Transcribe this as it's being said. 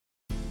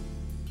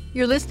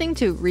You're listening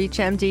to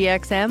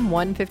ReachMD-XM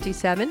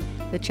 157,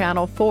 the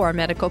channel for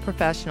medical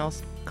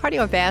professionals.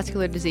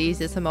 Cardiovascular disease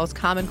is the most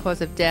common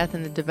cause of death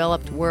in the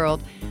developed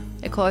world.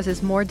 It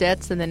causes more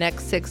deaths than the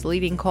next 6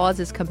 leading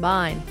causes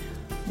combined.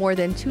 More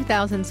than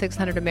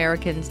 2,600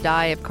 Americans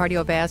die of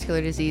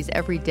cardiovascular disease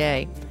every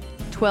day.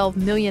 12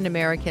 million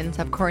Americans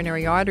have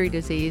coronary artery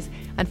disease,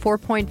 and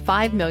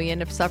 4.5 million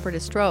have suffered a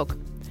stroke.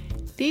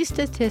 These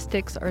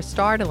statistics are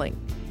startling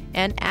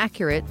and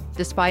accurate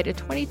despite a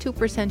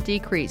 22%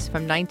 decrease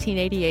from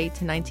 1988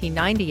 to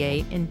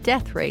 1998 in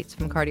death rates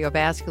from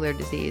cardiovascular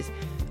disease.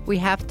 We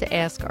have to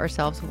ask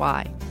ourselves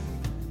why.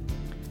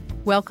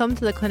 Welcome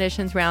to the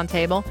Clinicians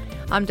Roundtable.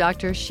 I'm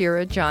Dr.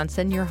 Shira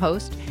Johnson, your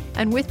host,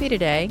 and with me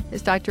today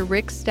is Dr.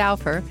 Rick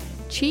Stauffer,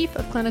 Chief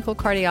of Clinical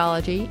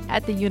Cardiology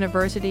at the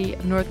University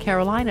of North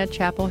Carolina,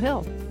 Chapel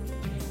Hill.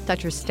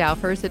 Dr.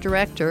 Stauffer is the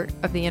director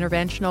of the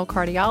Interventional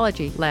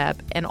Cardiology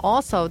Lab and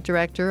also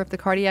director of the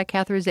Cardiac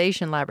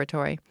Catheterization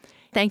Laboratory.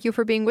 Thank you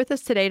for being with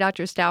us today,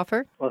 Dr.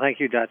 Stauffer. Well, thank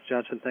you, Dr.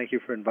 Johnson. Thank you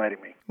for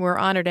inviting me. We're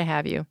honored to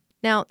have you.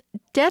 Now,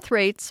 death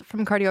rates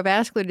from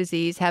cardiovascular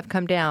disease have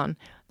come down.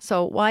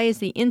 So why is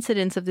the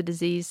incidence of the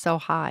disease so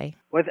high?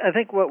 Well, I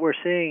think what we're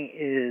seeing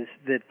is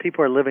that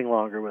people are living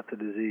longer with the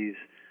disease.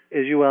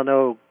 As you well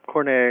know,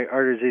 coronary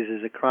artery disease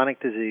is a chronic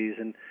disease,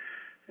 and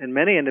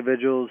many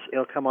individuals,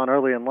 it'll come on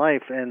early in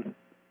life, and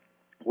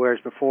whereas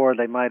before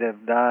they might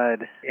have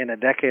died in a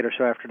decade or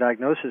so after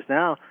diagnosis,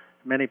 now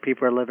many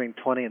people are living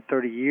 20 and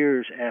 30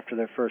 years after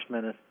their first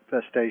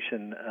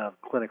manifestation of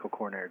clinical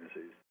coronary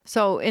disease.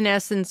 So, in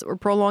essence, we're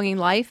prolonging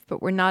life,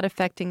 but we're not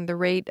affecting the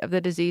rate of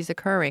the disease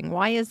occurring.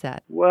 Why is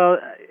that? Well,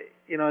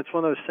 it's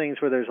one of those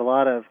things where there's a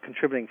lot of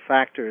contributing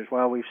factors.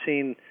 While we've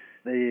seen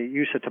the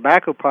use of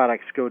tobacco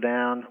products go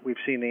down, we've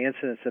seen the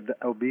incidence of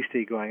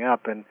obesity going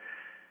up, and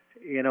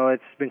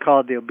it's been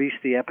called the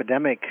obesity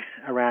epidemic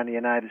around the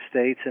United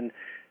States, and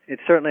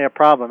it's certainly a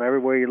problem.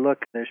 Everywhere you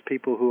look, there's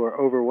people who are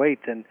overweight,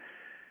 and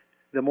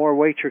the more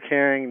weight you're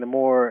carrying, the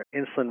more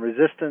insulin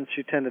resistance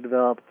you tend to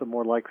develop, the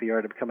more likely you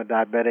are to become a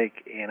diabetic,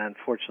 and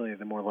unfortunately,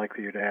 the more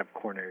likely you're to have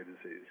coronary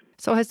disease.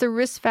 So has the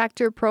risk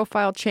factor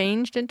profile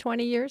changed in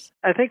 20 years?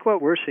 I think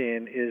what we're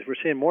seeing is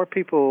more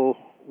people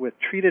with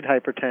treated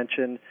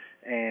hypertension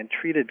and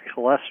treated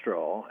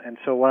cholesterol. And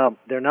so while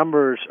their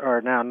numbers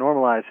are now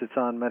normalized, it's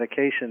on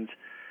medications.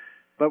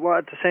 But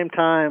at the same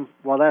time,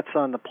 while that's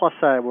on the plus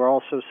side, we're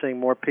also seeing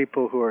more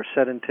people who are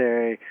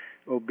sedentary,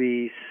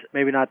 obese,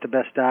 maybe not the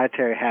best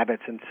dietary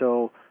habits. And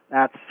so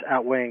that's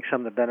outweighing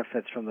some of the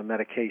benefits from the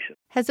medication.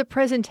 Has the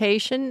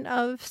presentation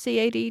of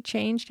CAD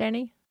changed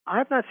any?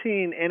 I've not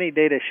seen any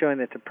data showing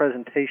that the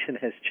presentation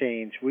has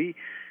changed. We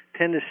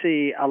tend to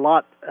see a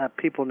lot of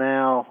people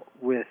now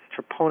with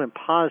troponin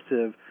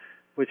positive,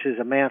 which is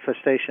a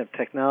manifestation of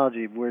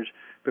technology, whereas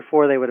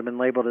before they would have been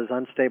labeled as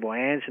unstable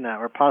angina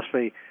or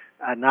possibly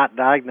not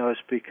diagnosed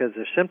because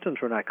their symptoms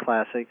were not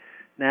classic.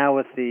 Now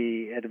with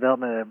the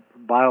development of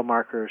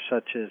biomarkers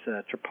such as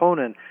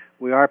troponin,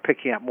 we are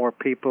picking up more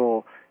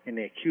people in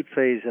the acute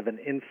phase of an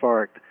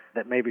infarct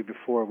that maybe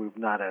before we would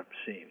not have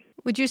seen.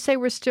 Would you say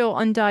we're still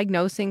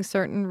undiagnosing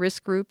certain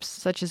risk groups,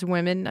 such as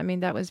women? I mean,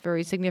 that was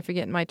very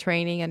significant in my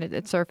training, and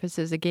it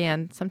surfaces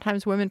again.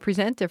 Sometimes women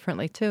present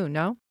differently, too,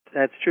 no?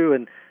 That's true,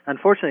 and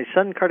unfortunately,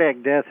 sudden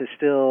cardiac death is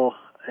still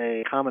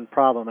a common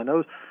problem, and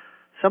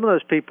some of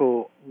those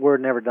people were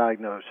never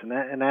diagnosed,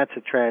 and that's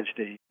a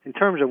tragedy. In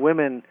terms of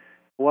women,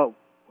 what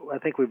I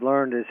think we've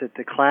learned is that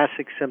the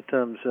classic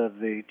symptoms of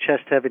the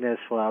chest heaviness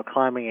while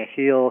climbing a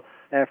hill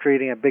after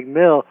eating a big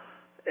meal,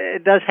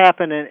 it does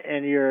happen,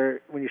 and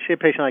when you see a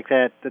patient like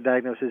that, the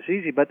diagnosis is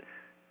easy, but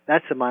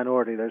that's a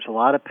minority. There's a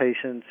lot of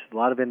patients, a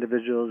lot of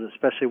individuals,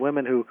 especially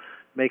women, who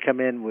may come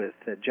in with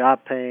job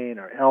pain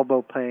or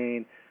elbow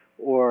pain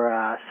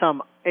or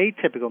some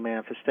atypical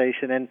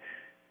manifestation, and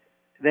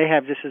they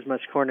have just as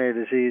much coronary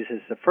disease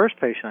as the first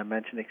patient I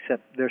mentioned,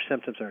 except their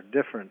symptoms are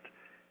different.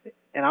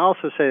 And I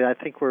also say that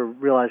I think we're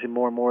realizing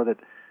more and more that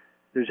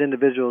there's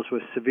individuals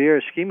with severe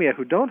ischemia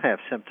who don't have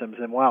symptoms,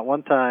 and while at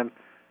one time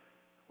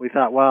we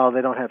thought, well,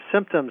 they don't have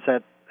symptoms,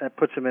 that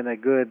puts them in a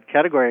good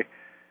category.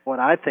 What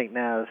I think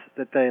now is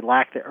that they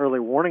lack the early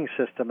warning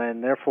system,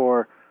 and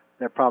therefore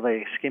they're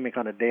probably ischemic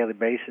on a daily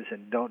basis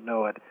and don't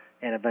know it,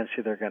 and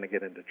eventually they're going to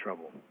get into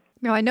trouble.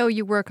 Now, I know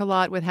you work a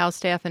lot with house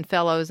staff and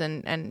fellows,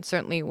 and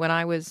certainly when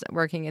I was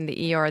working in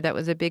the ER, that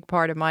was a big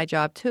part of my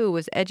job, too,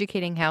 was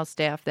educating house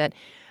staff that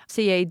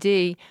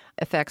CAD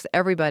affects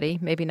everybody,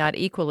 maybe not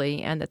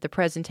equally, and that the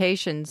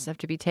presentations have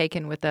to be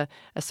taken with a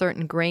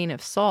certain grain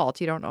of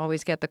salt. You don't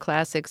always get the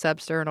classic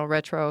substernal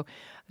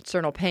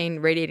retroexternal pain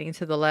radiating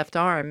to the left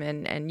arm,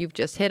 and you've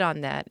just hit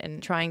on that.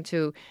 And trying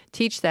to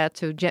teach that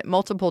to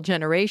multiple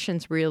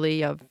generations,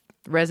 really, of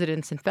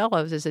residents and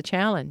fellows is a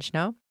challenge,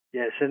 no?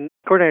 Yes, and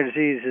coronary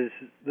disease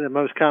is the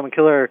most common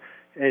killer,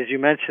 as you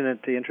mentioned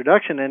at the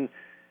introduction, and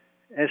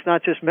it's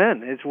not just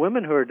men. It's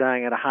women who are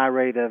dying at a high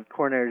rate of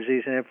coronary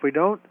disease, and if we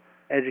don't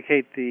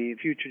educate the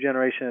future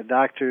generation of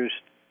doctors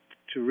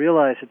to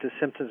realize that the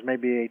symptoms may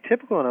be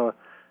atypical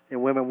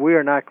in women, we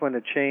are not going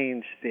to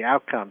change the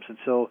outcomes. And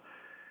so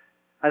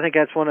I think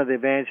that's one of the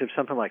advantages of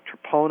something like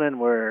troponin,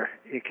 where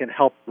it can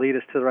help lead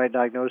us to the right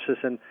diagnosis.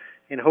 And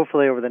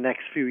hopefully over the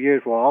next few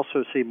years, we'll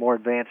also see more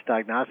advanced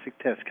diagnostic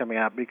tests coming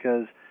out,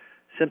 because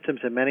symptoms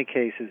in many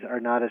cases are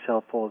not as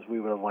helpful as we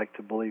would have liked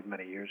to believe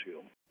many years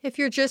ago. If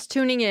you're just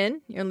tuning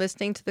in, you're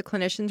listening to the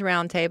Clinicians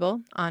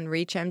Roundtable on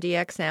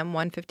ReachMDXM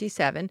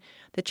 157,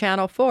 the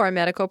channel for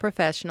medical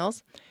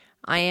professionals.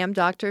 I am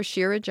Dr.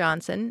 Shira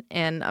Johnson,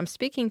 and I'm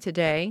speaking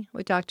today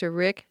with Dr.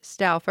 Rick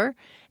Stauffer,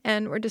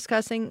 and we're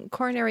discussing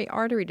coronary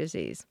artery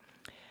disease.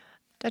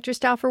 Dr.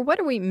 Stauffer, what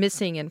are we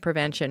missing in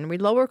prevention? We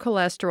lower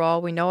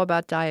cholesterol, we know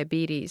about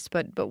diabetes,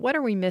 but what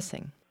are we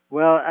missing?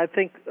 Well, I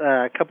think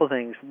a couple of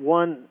things.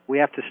 One, we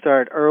have to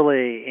start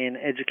early in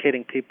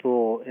educating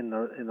people in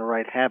the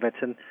right habits,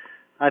 and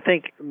I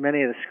think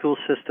many of the school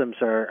systems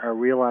are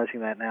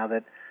realizing that now,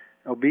 that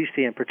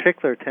obesity in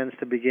particular tends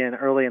to begin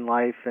early in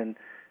life, and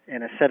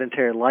a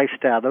sedentary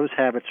lifestyle. Those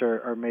habits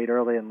are made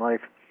early in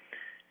life.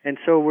 And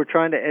so we're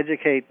trying to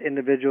educate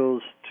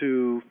individuals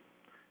to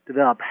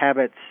develop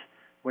habits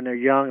when they're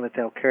young that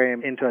they'll carry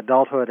them into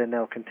adulthood and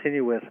they'll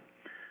continue with.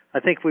 I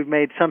think we've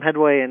made some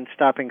headway in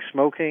stopping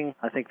smoking.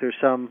 I think there's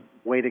some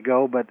way to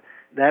go, but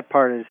that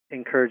part is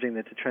encouraging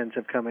that the trends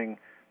have coming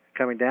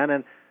down.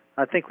 And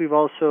I think we've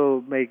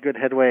also made good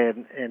headway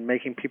in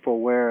making people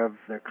aware of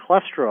their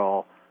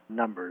cholesterol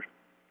numbers.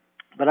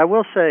 But I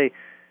will say,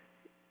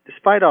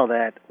 despite all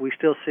that, we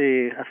still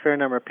see a fair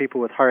number of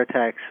people with heart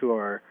attacks who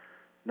are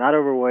not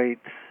overweight,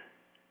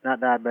 not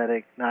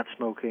diabetic, not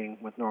smoking,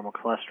 with normal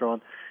cholesterol.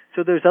 And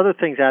so there's other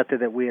things out there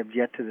that we have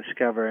yet to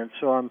discover. And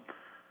so I'm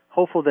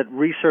hopeful that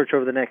research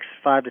over the next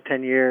 5 to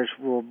 10 years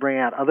will bring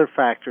out other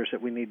factors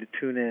that we need to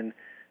tune in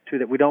to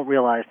that we don't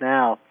realize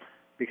now,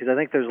 because I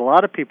think there's a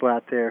lot of people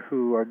out there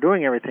who are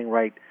doing everything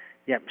right,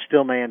 yet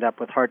still may end up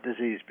with heart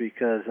disease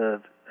because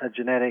of a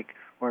genetic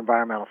or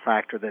environmental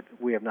factor that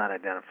we have not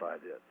identified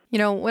yet. You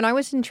know, when I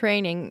was in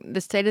training,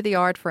 the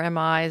state-of-the-art for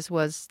MIs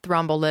was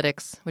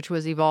thrombolytics, which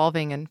was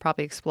evolving and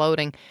probably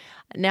exploding.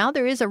 Now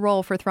there is a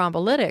role for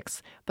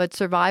thrombolytics, but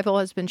survival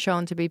has been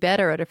shown to be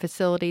better at a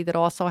facility that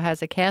also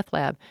has a cath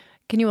lab.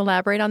 Can you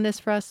elaborate on this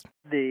for us?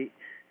 The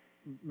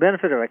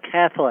benefit of a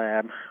cath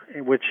lab,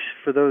 which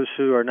for those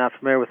who are not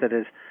familiar with it,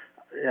 is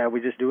we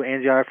just do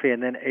angiography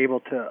and then able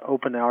to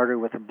open the artery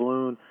with a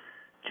balloon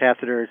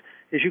catheter,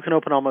 is you can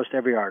open almost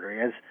every artery.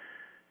 As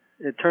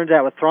it turns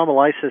out, with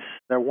thrombolysis,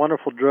 they're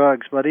wonderful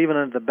drugs, but even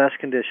under the best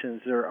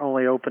conditions, they're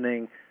only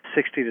opening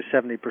 60 to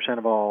 70%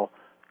 of all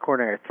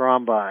coronary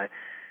thrombi.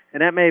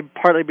 And that may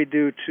partly be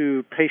due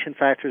to patient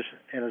factors,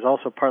 and is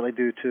also partly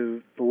due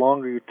to the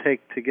longer you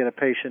take to get a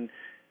patient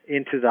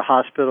into the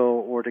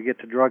hospital or to get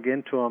the drug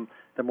into them,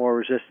 the more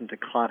resistant the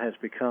clot has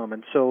become.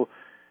 And so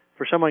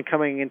for someone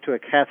coming into a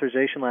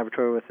catheterization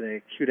laboratory with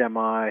an acute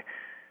MI,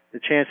 the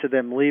chance of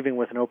them leaving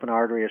with an open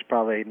artery is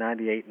probably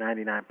 98,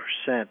 99%.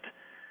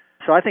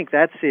 So I think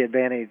that's the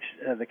advantage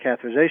of the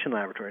catheterization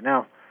laboratory.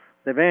 Now,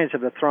 the advantage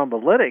of the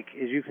thrombolytic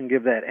is you can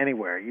give that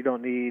anywhere. You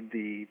don't need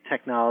the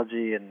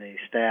technology and the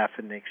staff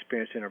and the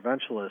experienced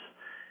interventionalists.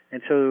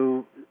 And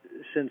so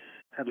since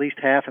at least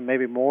half and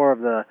maybe more of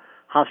the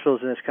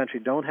hospitals in this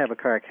country don't have a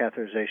cardiac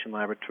catheterization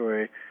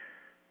laboratory,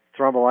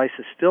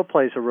 thrombolysis still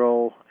plays a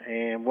role.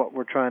 And what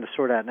we're trying to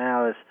sort out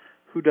now is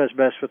who does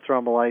best with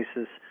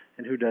thrombolysis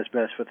and who does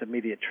best with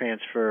immediate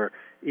transfer,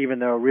 even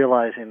though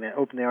realizing that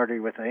opening the artery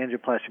with an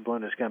angioplasty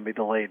balloon is going to be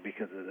delayed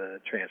because of the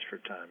transfer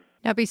time.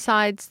 Now,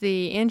 besides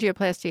the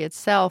angioplasty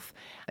itself,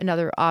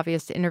 another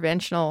obvious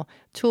interventional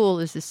tool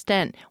is the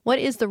stent. What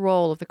is the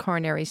role of the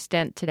coronary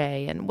stent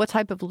today, and what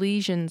type of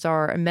lesions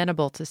are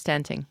amenable to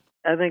stenting?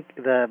 I think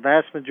the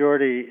vast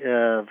majority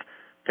of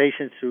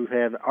patients who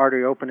have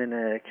artery open in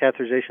a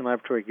catheterization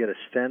laboratory get a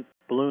stent.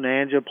 Balloon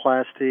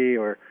angioplasty,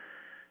 or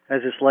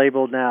as it's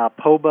labeled now,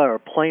 POBA or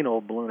plain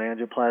old balloon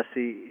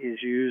angioplasty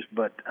is used,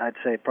 but I'd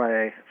say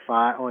probably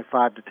only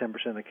 5 to 10%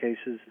 of the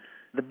cases.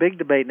 The big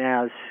debate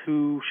now is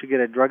who should get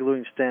a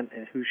drug-eluting stent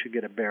and who should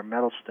get a bare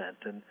metal stent.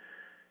 And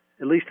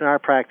at least in our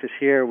practice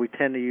here, we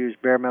tend to use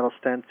bare metal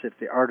stents if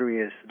the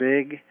artery is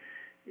big,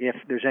 if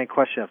there's any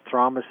question of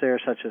thrombus there,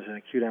 such as an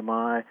acute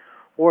MI,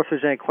 or if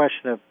there's any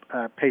question of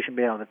a patient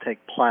being able to take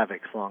Plavix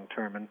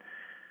long-term. And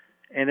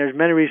there's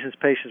many reasons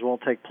patients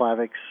won't take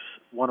Plavix,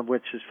 one of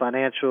which is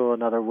financial,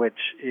 another of which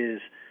is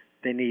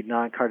they need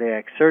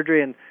non-cardiac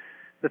surgery. And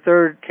the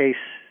third case,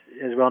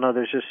 as we all know,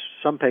 there's just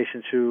some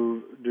patients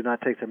who do not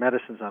take their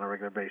medicines on a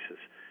regular basis.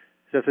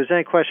 So if there's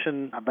any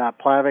question about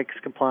Plavix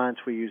compliance,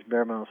 we use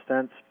bare metal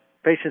stents.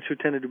 Patients who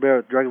tend to do better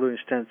with drug-eluting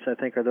stents, I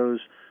think, are those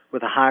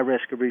with a high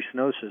risk of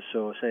restenosis,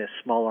 so say a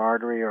smaller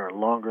artery or a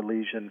longer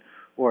lesion,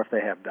 or if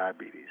they have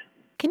diabetes.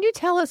 Can you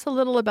tell us a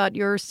little about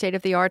your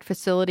state-of-the-art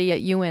facility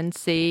at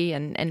UNC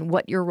and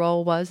what your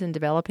role was in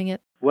developing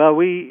it? Well,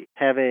 we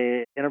have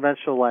an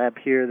interventional lab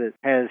here that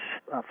has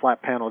a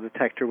flat panel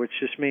detector, which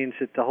just means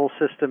that the whole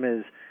system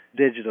is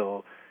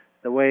digital.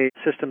 The way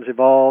systems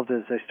evolved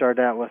is they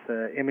started out with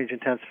an image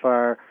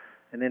intensifier,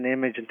 and then the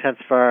image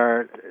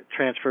intensifier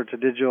transferred to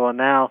digital, and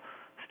now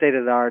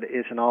state-of-the-art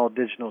is an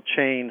all-digital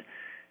chain.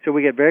 So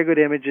we get very good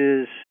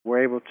images.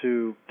 We're able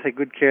to take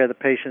good care of the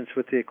patients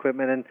with the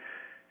equipment.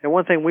 And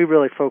one thing we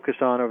really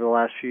focused on over the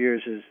last few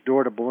years is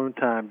door-to-balloon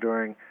time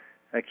during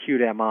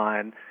acute MI.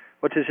 And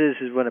what this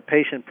is when a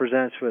patient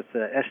presents with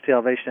ST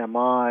elevation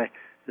MI,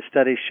 the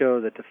studies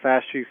show that the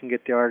faster you can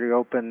get the artery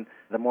open,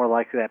 the more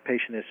likely that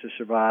patient is to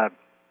survive.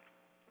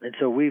 And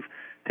so we've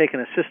taken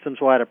a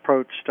systems-wide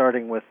approach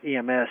starting with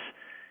EMS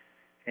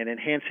and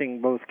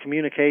enhancing both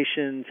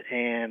communications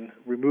and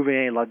removing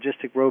any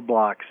logistic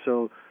roadblocks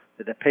so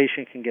that the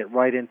patient can get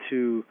right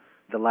into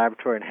the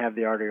laboratory and have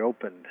the artery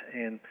opened.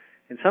 And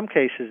in some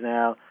cases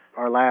now,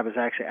 our lab is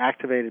actually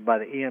activated by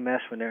the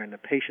EMS when they're in the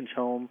patient's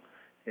home.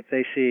 If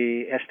they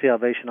see ST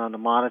elevation on the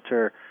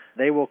monitor,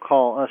 they will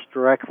call us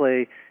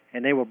directly,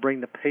 and they will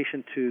bring the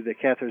patient to the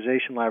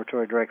catheterization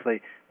laboratory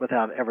directly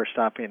without ever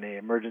stopping in the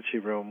emergency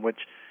room, which,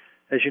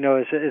 as you know,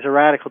 is a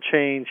radical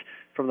change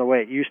from the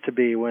way it used to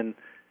be when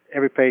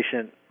every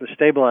patient was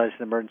stabilized in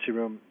the emergency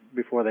room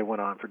before they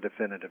went on for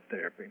definitive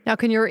therapy. Now,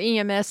 can your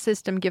EMS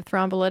system give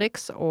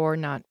thrombolytics or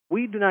not?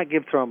 We do not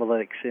give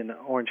thrombolytics in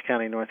Orange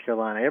County, North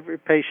Carolina. Every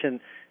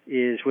patient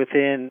is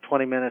within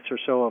 20 minutes or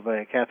so of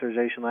a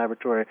catheterization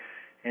laboratory,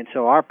 and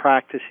so our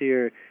practice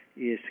here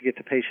is to get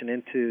the patient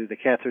into the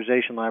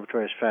catheterization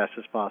laboratory as fast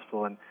as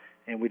possible, and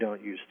we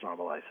don't use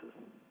thrombolysis.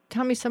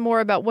 Tell me some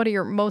more about what are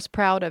you most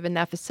proud of in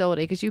that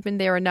facility, because you've been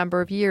there a number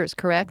of years,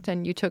 correct?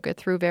 And you took it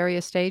through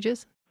various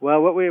stages?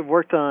 Well, what we've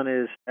worked on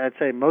is, I'd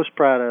say most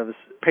proud of, is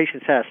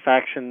patient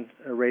satisfaction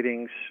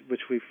ratings,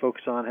 which we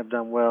focus on, have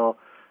done well.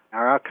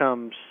 Our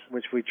outcomes,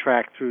 which we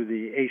track through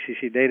the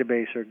ACC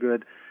database, are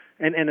good.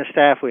 And the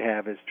staff we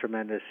have is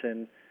tremendous.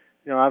 And,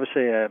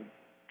 obviously,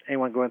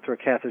 anyone going through a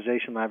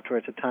catheterization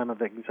laboratory, it's a time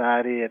of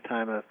anxiety, a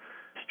time of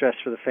stress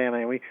for the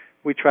family. And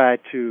we try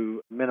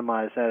to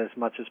minimize that as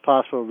much as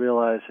possible,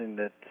 realizing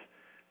that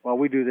while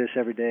we do this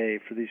every day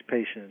for these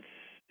patients,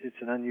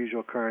 it's an unusual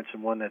occurrence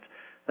and one that's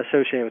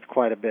associated with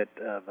quite a bit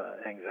of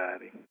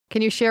anxiety.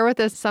 Can you share with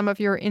us some of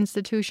your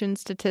institution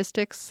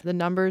statistics, the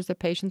numbers of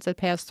patients that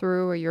pass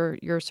through, or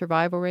your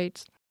survival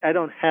rates? I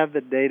don't have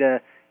the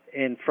data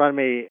in front of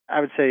me.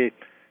 I would say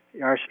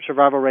our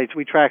survival rates,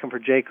 we track them for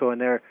JCAHO,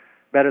 and they're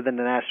better than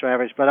the national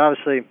average. But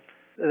obviously,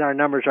 our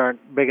numbers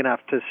aren't big enough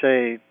to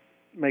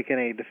make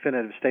any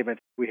definitive statement.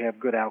 We have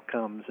good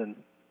outcomes, and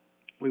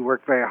we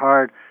work very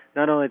hard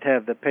not only to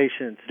have the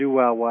patients do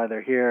well while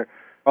they're here,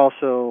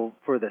 also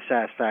for the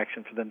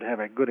satisfaction for them to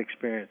have a good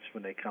experience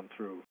when they come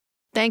through.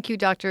 Thank you,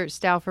 Dr.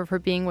 Stauffer, for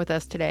being with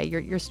us today.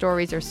 Your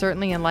stories are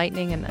certainly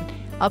enlightening and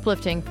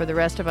uplifting for the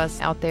rest of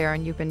us out there,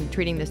 and you've been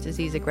treating this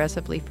disease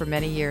aggressively for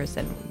many years,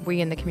 and we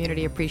in the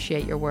community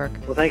appreciate your work.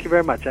 Well, thank you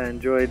very much. I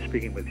enjoyed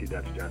speaking with you,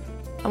 Dr. Johnson.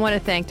 I want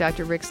to thank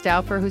Dr. Rick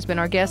Stauffer, who's been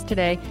our guest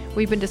today.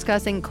 We've been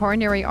discussing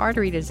coronary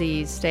artery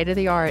disease, state of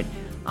the art.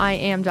 I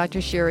am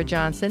Dr. Shira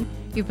Johnson.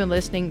 You've been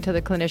listening to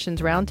the Clinicians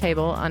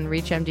Roundtable on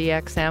ReachMD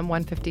XM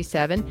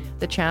 157,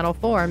 the channel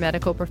for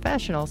medical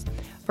professionals.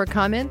 For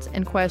comments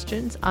and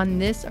questions on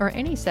this or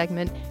any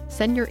segment,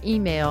 send your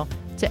email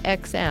to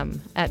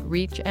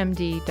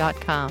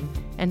xm@reachmd.com.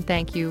 And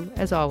thank you,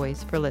 as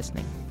always, for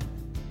listening.